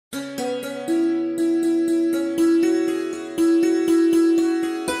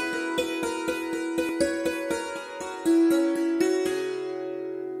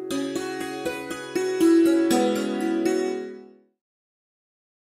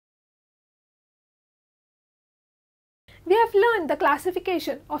We have learned the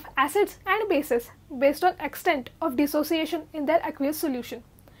classification of acids and bases based on extent of dissociation in their aqueous solution.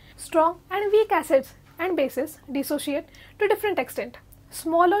 Strong and weak acids and bases dissociate to different extent,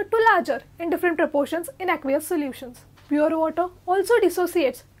 smaller to larger in different proportions in aqueous solutions. Pure water also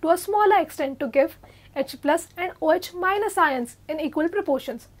dissociates to a smaller extent to give H plus and OH minus ions in equal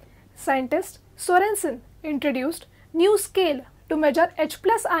proportions. Scientist Sorensen introduced new scale to measure H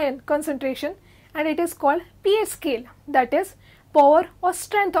plus ion concentration, and it is called pH scale, that is power or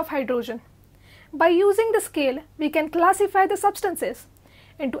strength of hydrogen. By using the scale, we can classify the substances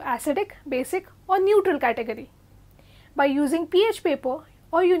into acidic, basic or neutral category. By using pH paper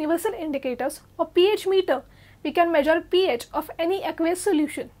or universal indicators or pH meter, we can measure pH of any aqueous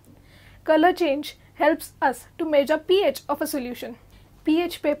solution. Color change helps us to measure pH of a solution.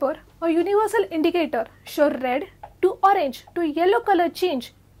 pH paper or universal indicator show red to orange to yellow color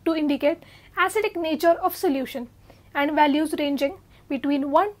change to indicate acidic nature of solution and values ranging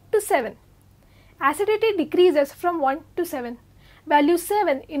between 1 to 7. Acidity decreases from 1 to 7. Value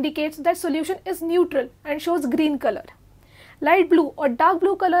 7 indicates that solution is neutral and shows green color. Light blue or dark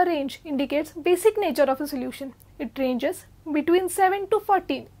blue color range indicates basic nature of a solution. It ranges between 7 to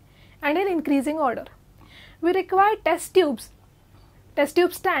 14 and in increasing order. We require test tube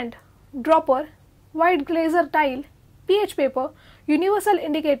stand, dropper, white glazer tile, pH paper, universal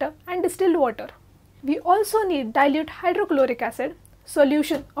indicator and distilled water. We also need dilute hydrochloric acid,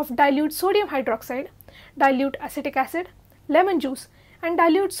 solution of dilute sodium hydroxide, dilute acetic acid, lemon juice and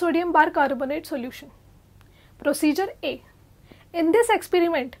dilute sodium bicarbonate solution. Procedure A. In this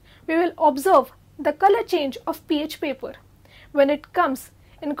experiment, we will observe the color change of pH paper when it comes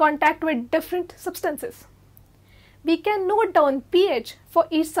in contact with different substances. We can note down pH for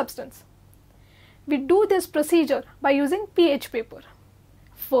each substance. We do this procedure by using pH paper.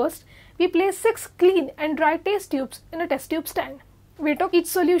 First, we place 6 clean and dry test tubes in a test tube stand. We took each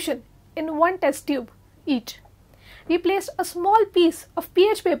solution in one test tube each. We placed a small piece of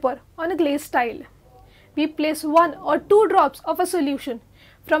pH paper on a glazed tile. We place 1 or 2 drops of a solution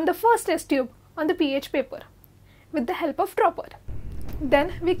from the first test tube on the pH paper with the help of dropper.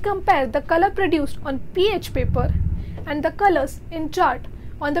 Then we compare the color produced on pH paper and the colors in chart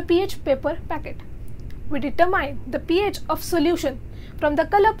on the pH paper packet. We determine the pH of solution from the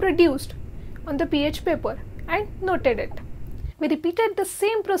color produced on the pH paper and noted it. We repeated the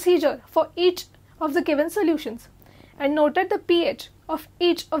same procedure for each of the given solutions and noted the pH of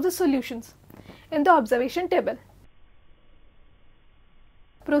each of the solutions in the observation table.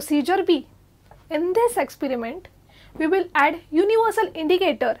 Procedure B. In this experiment, we will add universal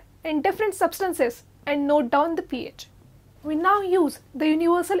indicator in different substances and note down the pH. We now use the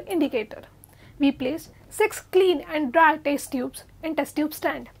universal indicator. We placed 6 clean and dry test tubes in test tube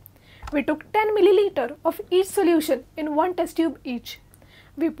stand. We took 10 milliliter of each solution in one test tube each.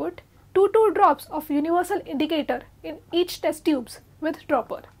 We put 2 drops of universal indicator in each test tubes with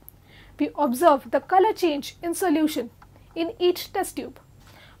dropper. We observed the color change in solution in each test tube.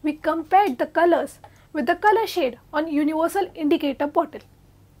 We compared the colors with the color shade on universal indicator bottle.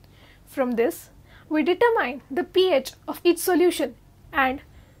 From this, we determined the pH of each solution and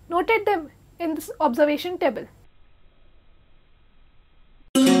noted them in this observation table.